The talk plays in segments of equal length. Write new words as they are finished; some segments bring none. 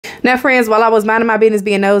Now, friends, while I was minding my business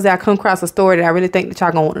being nosy, I come across a story that I really think that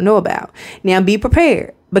y'all gonna want to know about. Now, be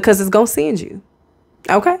prepared because it's gonna send you.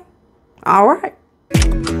 Okay? All right.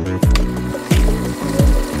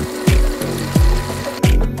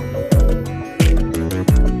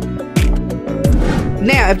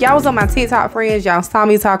 Now, if y'all was on my TikTok, friends, y'all saw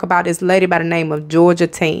me talk about this lady by the name of Georgia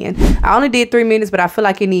Tann. I only did 3 minutes, but I feel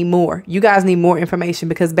like you need more. You guys need more information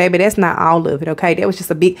because, baby, that's not all of it, okay? That was just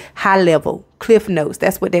a big high level, cliff notes.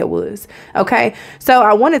 That's what that was, okay? So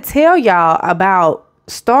I want to tell y'all about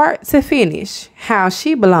start to finish how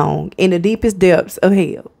she belonged in the deepest depths of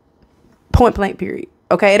hell. Point blank, period.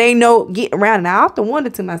 Okay? It ain't no getting around. And I often wonder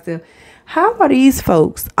to myself, how are these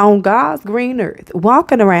folks on God's green earth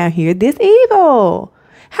walking around here this evil?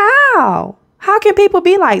 How? How can people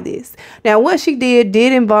be like this? Now, what she did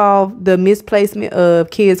involve the misplacement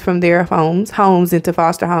of kids from their homes into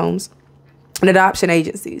foster homes and adoption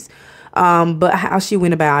agencies. But how she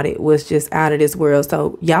went about it was just out of this world.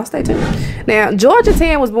 So y'all stay tuned. Now, Georgia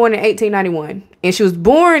Tann was born in 1891 and she was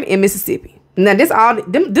born in Mississippi. Now, this all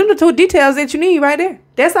them the two details that you need right there.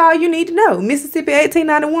 That's all you need to know. Mississippi,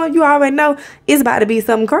 1891, you already know it's about to be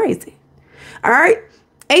something crazy. All right.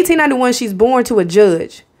 1891, she's born to a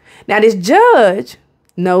judge. Now, this judge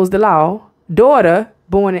knows the law. Daughter,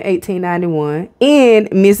 born in 1891 in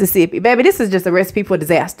Mississippi. Baby, this is just a recipe for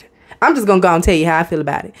disaster. I'm just going to go and tell you how I feel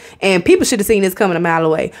about it. And people should have seen this coming a mile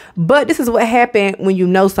away. But this is what happened when you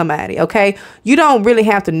know somebody, okay? You don't really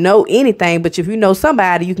have to know anything, but if you know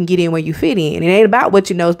somebody, you can get in where you fit in. It ain't about what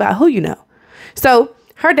you know, it's about who you know. So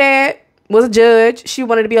her dad was a judge. She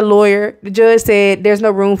wanted to be a lawyer. The judge said there's no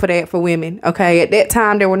room for that for women, okay? At that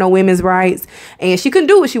time, there were no women's rights, and she couldn't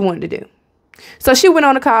do what she wanted to do. So she went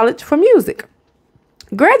on to college for music,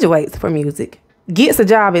 graduates for music, gets a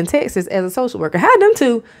job in Texas as a social worker. How them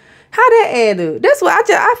two... How that add up? That's what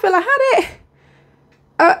I feel like. How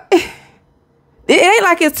that? It ain't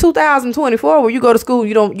like it's 2024 where you go to school,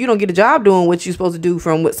 you don't get a job doing what you're supposed to do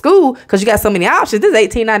from what school because you got so many options. This is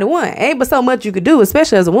 1891. Ain't but so much you could do,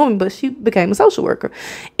 especially as a woman. But she became a social worker,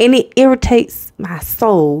 and it irritates my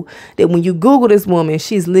soul that when you Google this woman,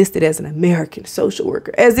 she's listed as an American social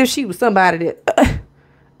worker, as if she was somebody that,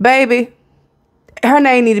 baby, her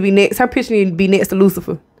name need to be next. Her picture need to be next to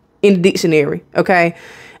Lucifer in the dictionary. Okay.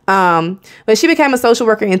 But she became a social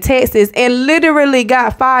worker in Texas and literally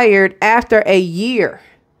got fired after a year.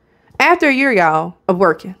 After a year, y'all, of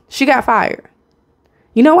working, she got fired.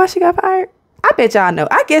 You know why she got fired? I bet y'all know.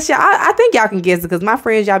 I guess y'all, I think y'all can guess it because my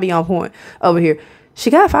friends, y'all be on point over here. She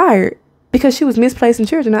got fired because she was misplacing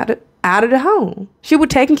children out of the home. She was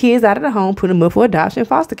taking kids out of the home, putting them up for adoption and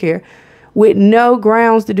foster care with no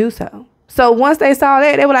grounds to do so. So once they saw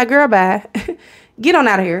that, they were like, girl, bye. Get on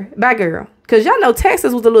out of here. Bye, girl. Because y'all know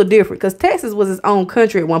Texas was a little different because Texas was its own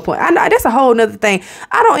country at one point. I know that's a whole nother thing.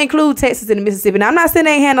 I don't include Texas in the Mississippi. Now, I'm not saying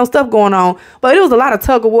they ain't had no stuff going on, but it was a lot of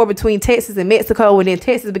tug of war between Texas and Mexico, and then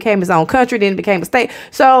Texas became its own country, then it became a state.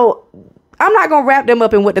 So I'm not going to wrap them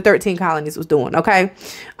up in what the 13 colonies was doing, okay?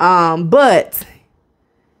 But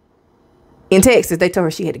in Texas, they told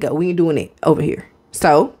her she had to go. We ain't doing it over here.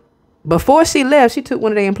 So before she left, she took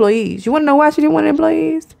one of their employees. You want to know why she didn't want the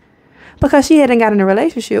employees? Because she hadn't gotten in a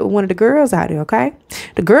relationship with one of the girls out there, okay?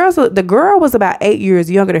 The girl was about 8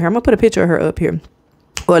 years younger than her. I'm going to put a picture of her up here.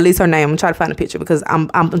 Or at least her name. I'm going to try to find a picture because I'm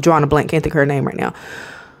drawing a blank. Can't think of her name right now.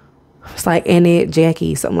 It's like Annette,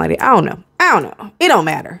 Jackie, something like that. I don't know. It don't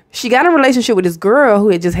matter. She got in a relationship with this girl who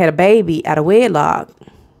had just had a baby out of wedlock.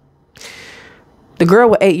 The girl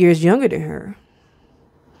was 8 years younger than her.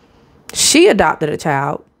 She adopted a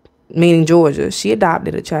child, meaning Georgia. She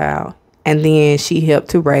adopted a child. And then she helped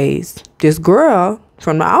to raise this girl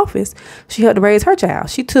from the office. She helped to raise her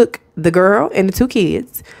child. She took the girl and the 2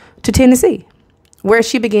 kids to Tennessee, where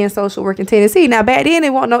she began social work in Tennessee. Now, back then,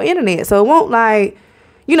 there wasn't no internet. So it won't like,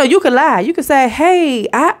 you know, you could lie. You could say, hey,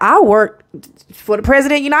 I work for the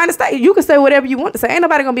president of the United States. You can say whatever you want to say. Ain't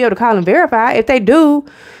nobody going to be able to call and verify. If they do,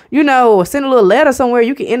 you know, send a little letter somewhere.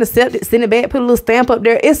 You can intercept it, send it back, put a little stamp up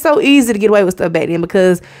there. It's so easy to get away with stuff back then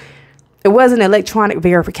because it wasn't electronic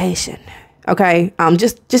verification. Okay.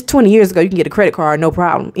 Just 20 years ago, you can get a credit card, no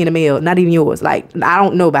problem, in the mail, not even yours. Like, I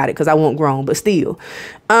don't know about it because I wasn't grown, but still.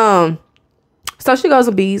 So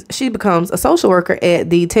she becomes a social worker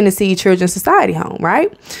at the Tennessee Children's Society home,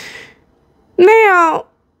 right? Now,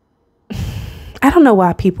 I don't know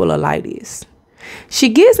why people are like this. She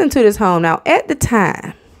gets into this home. Now, at the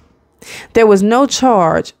time, there was no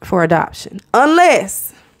charge for adoption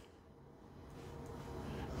unless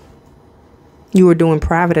You were doing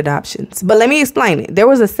private adoptions. But let me explain it. There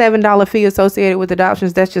was a $7 fee associated with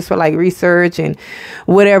adoptions. That's just for like research and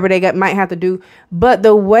whatever they might have to do. But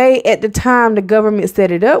the way at the time the government set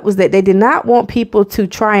it up was that they did not want people to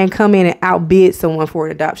try and come in and outbid someone for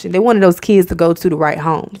an adoption. They wanted those kids to go to the right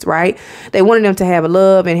homes, right? They wanted them to have a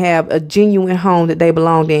love and have a genuine home that they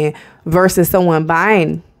belonged in versus someone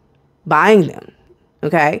buying them.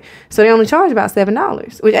 Okay, so they only charge about $7,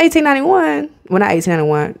 which 1891, well, not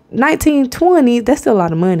 1891, 1920, that's still a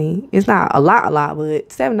lot of money. It's not a lot, but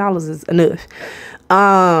 $7 is enough.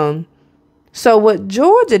 So what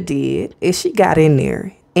Georgia did is she got in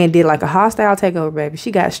there and did like a hostile takeover, baby. She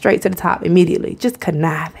got straight to the top immediately, just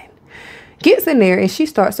conniving. Gets in there and she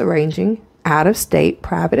starts arranging out-of-state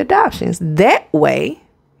private adoptions. That way,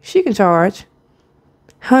 she can charge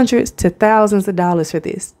hundreds to thousands of dollars for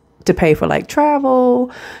this. To pay for like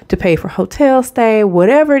travel, to pay for hotel stay,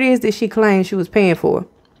 whatever it is that she claimed she was paying for.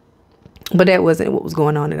 But that wasn't what was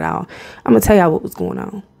going on at all. I'm going to tell y'all what was going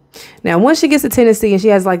on. Now, once she gets to Tennessee and she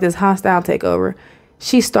has like this hostile takeover,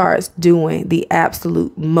 she starts doing the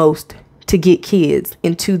absolute most to get kids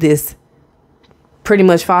into this pretty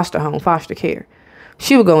much foster home, foster care.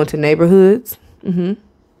 She would go into neighborhoods.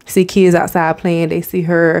 See kids outside playing. They see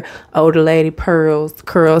her, older lady, curls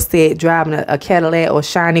set, driving a Cadillac or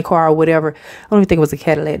shiny car or whatever. I don't even think it was a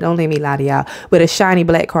Cadillac. Don't let me lie to y'all. But a shiny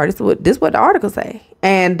black car. This is what the article say.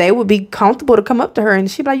 And they would be comfortable to come up to her and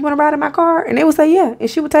she'd be like, "You want to ride in my car?" And they would say, "Yeah." And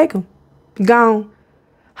she would take them. Gone.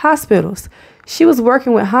 Hospitals. She was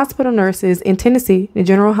working with hospital nurses in Tennessee, the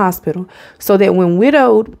General Hospital, so that when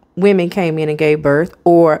widowed women came in and gave birth,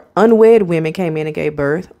 or unwed women came in and gave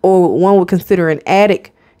birth, or one would consider an addict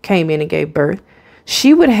came in and gave birth,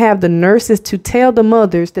 she would have the nurses to tell the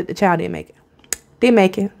mothers that the child didn't make it. Didn't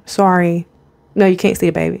make it. Sorry. No, you can't see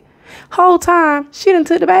the baby. Whole time, she done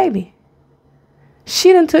took the baby.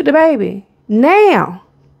 Now,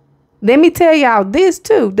 let me tell y'all this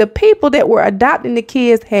too. The people that were adopting the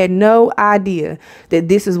kids had no idea that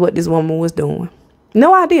this is what this woman was doing.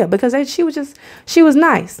 No idea, because she was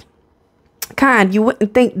nice. Kind. You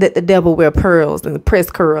wouldn't think that the devil wear pearls and the press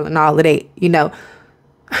curl and all of that, you know.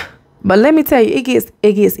 But let me tell you, it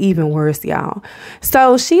gets even worse, y'all.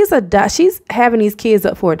 So she's having these kids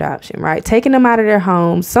up for adoption, right? Taking them out of their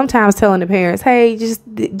homes, sometimes telling the parents, "Hey, just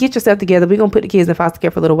get yourself together. We're going to put the kids in foster care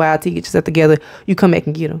for a little while till you get yourself together. You come back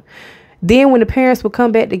and get them." Then when the parents would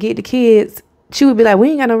come back to get the kids, she would be like, "We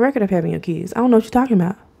ain't got no record of having your kids. I don't know what you're talking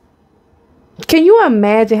about." Can you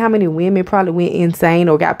imagine how many women probably went insane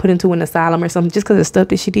or got put into an asylum or something just because of stuff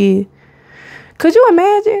that she did? Could you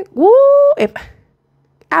imagine? Woo! If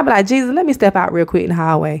I'd be like, "Jesus, let me step out real quick in the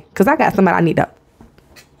hallway because I got somebody I need to."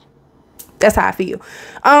 That's how I feel.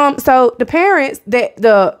 So the parents,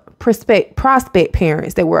 the prospect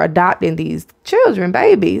parents that were adopting these children,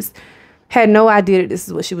 babies, had no idea that this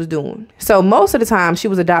is what she was doing. So most of the time she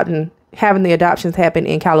was having the adoptions happen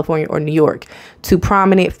in California or New York to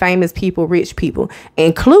prominent, famous people, rich people,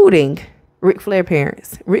 including Ric Flair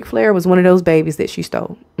parents. Ric Flair was one of those babies that she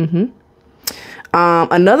stole.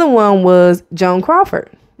 Another one was Joan Crawford.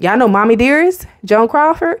 Y'all know Mommy Dearest, Joan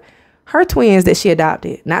Crawford. Her twins that she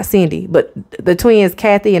adopted, not Cindy, but the twins,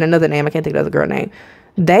 Kathy and another name, I can't think of the other girl name.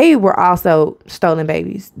 They were also stolen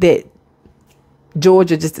babies that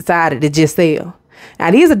Georgia just decided to just sell. Now,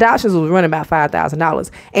 these adoptions was running about $5,000.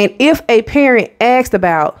 And if a parent asked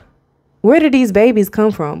about, where did these babies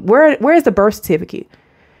come from? Where's the birth certificate?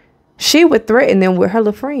 She would threaten them with her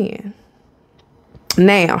little friend.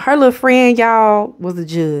 Now, her little friend, y'all, was a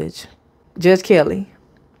judge. Judge Kelly.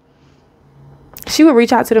 She would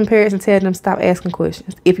reach out to them parents and tell them, "Stop asking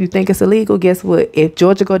questions. If you think it's illegal, guess what? If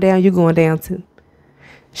Georgia go down, you're going down too."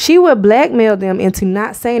 She would blackmail them into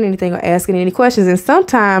not saying anything or asking any questions. And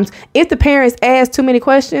sometimes if the parents asked too many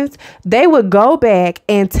questions, they would go back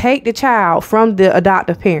and take the child from the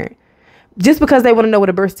adoptive parent just because they want to know what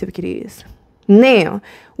a birth certificate is. Now,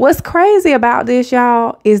 what's crazy about this,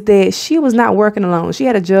 y'all, is that she was not working alone. She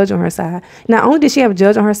had a judge on her side. Not only did she have a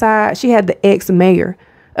judge on her side, she had the ex-mayor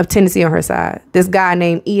of Tennessee on her side. This guy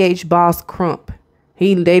named E.H. Boss Crump.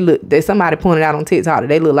 Somebody pointed out on TikTok that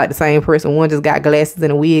they look like the same person. One just got glasses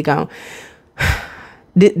and a wig on.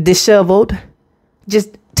 Disheveled.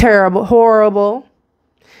 Just terrible, horrible.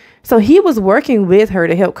 So he was working with her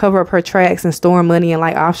to help cover up her tracks and store money in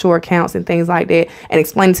like offshore accounts and things like that and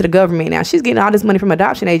explaining to the government. Now she's getting all this money from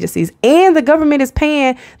adoption agencies and the government is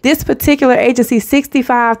paying this particular agency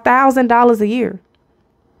 $65,000 a year.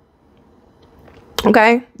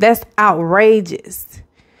 Okay, that's outrageous.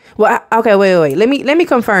 Well, okay, wait. Let me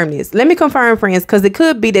confirm this. Let me confirm, friends, because it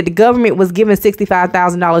could be that the government was giving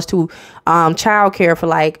 $65,000 to child care for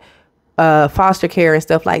like foster care and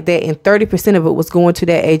stuff like that, and 30% of it was going to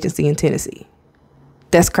that agency in Tennessee.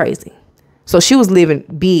 That's crazy. So she was living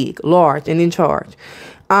big, large, and in charge.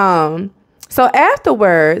 So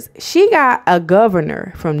afterwards, she got a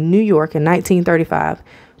governor from New York in 1935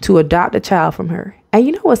 to adopt a child from her. And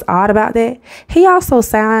you know what's odd about that? He also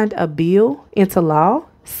signed a bill into law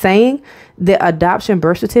saying that adoption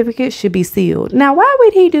birth certificates should be sealed. Now, why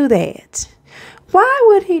would he do that? Why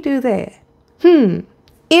would he do that?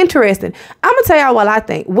 Interesting. I'm gonna tell y'all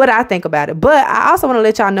what I think about it. But I also want to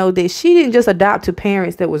let y'all know that she didn't just adopt to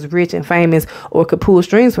parents that was rich and famous or could pull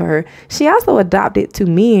strings for her. She also adopted to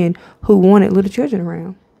men who wanted little children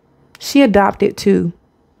around. She adopted to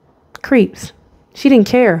creeps. She didn't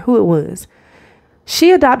care who it was.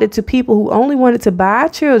 She adopted to people who only wanted to buy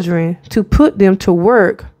children to put them to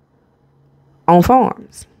work on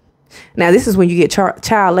farms. Now, this is when you get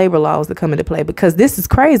child labor laws that come into play, because this is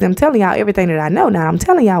crazy. I'm telling y'all everything that I know now. I'm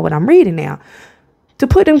telling y'all what I'm reading now, to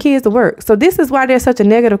put them kids to work. So this is why there's such a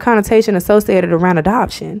negative connotation associated around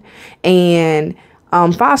adoption and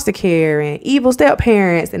foster care and evil step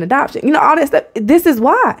parents and adoption. You know, all that stuff. This is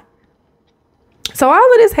why. So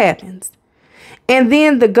all of this happens. And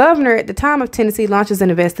then the governor at the time of Tennessee launches an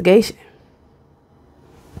investigation.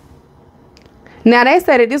 Now, they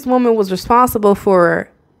say that this woman was responsible for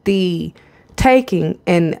the taking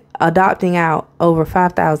and adopting out over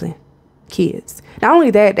 5,000 kids. Not only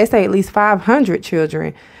that, they say at least 500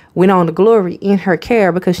 children went on to glory in her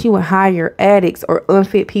care because she would hire addicts or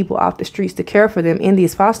unfit people off the streets to care for them in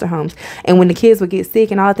these foster homes. And when the kids would get sick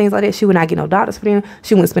and all things like that, she would not get no doctors for them.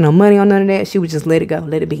 She wouldn't spend no money on none of that. She would just let it go,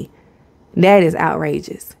 let it be. That is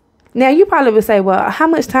outrageous. Now, you probably would say, well, how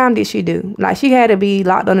much time did she do? Like, she had to be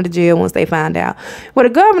locked under the jail once they found out. Well, the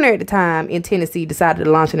governor at the time in Tennessee decided to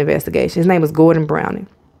launch an investigation. His name was Gordon Browning.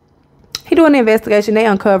 He doing the investigation. They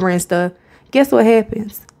uncovering stuff. Guess what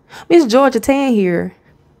happens? Miss Georgia Tann here,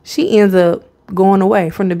 she ends up going away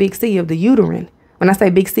from the big C of the uterine. When I say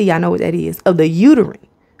big C, I know what that is. Of the uterine,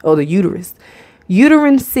 or the uterus.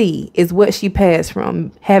 Uterine C is what she passed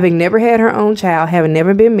from having never had her own child, having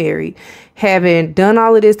never been married, having done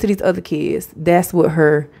all of this to these other kids. That's what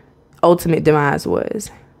her ultimate demise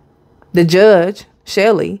was. The judge,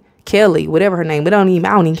 Kelly, whatever her name, I don't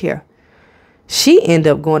even care. She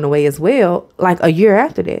ended up going away as well, like a year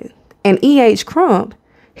after that. And E.H. Crump,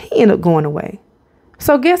 he ended up going away.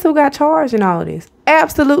 So guess who got charged in all of this?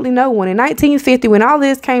 Absolutely no one. In 1950, when all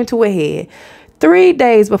this came to a head, 3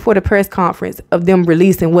 days before the press conference of them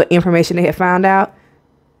releasing what information they had found out,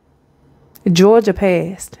 Georgia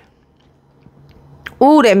passed.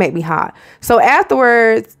 Ooh, that made me hot. So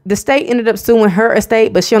afterwards, the state ended up suing her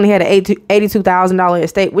estate, but she only had an $82,000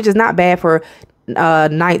 estate, which is not bad for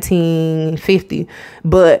 1950,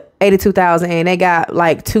 but $82,000, and they got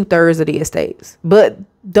like 2/3 of the estates. But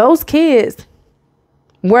those kids,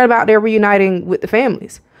 what about their reuniting with the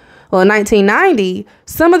families? Well, in 1990,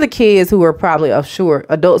 some of the kids who were probably offshore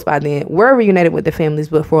adults by then were reunited with their families.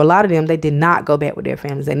 But for a lot of them, they did not go back with their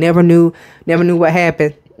families. They never knew what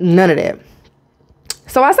happened. None of that.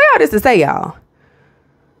 So I say all this to say, y'all,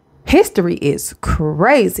 history is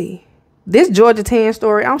crazy. This Georgia Tann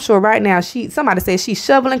story, I'm sure right now, somebody says she's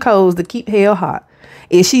shoveling coals to keep hell hot.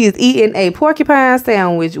 And she is eating a porcupine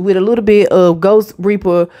sandwich with a little bit of ghost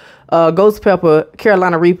pepper,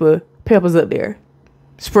 Carolina Reaper peppers up there,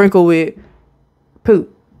 sprinkled with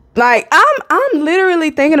poop. Like, I'm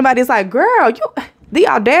literally thinking about this like, girl, the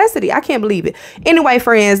audacity. I can't believe it. Anyway,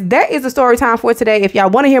 friends, that is the story time for today. If y'all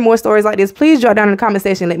want to hear more stories like this, please drop down in the comment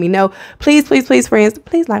section. Let me know. Please, please, please, friends,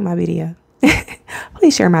 please like my video.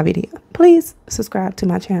 Please share my video. Please subscribe to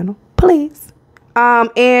my channel. Please.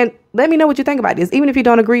 And let me know what you think about this. Even if you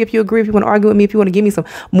don't agree, if you agree, if you want to argue with me, if you want to give me some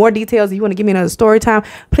more details, if you want to give me another story time,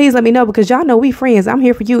 please let me know, because y'all know we friends. I'm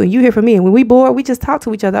here for you and you here for me. And when we bored, we just talk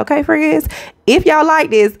to each other. Okay, friends? If y'all like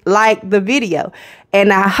this, like the video.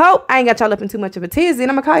 And I hope I ain't got y'all up in too much of a tizzy.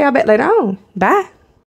 And I'm going to call y'all back later on. Bye.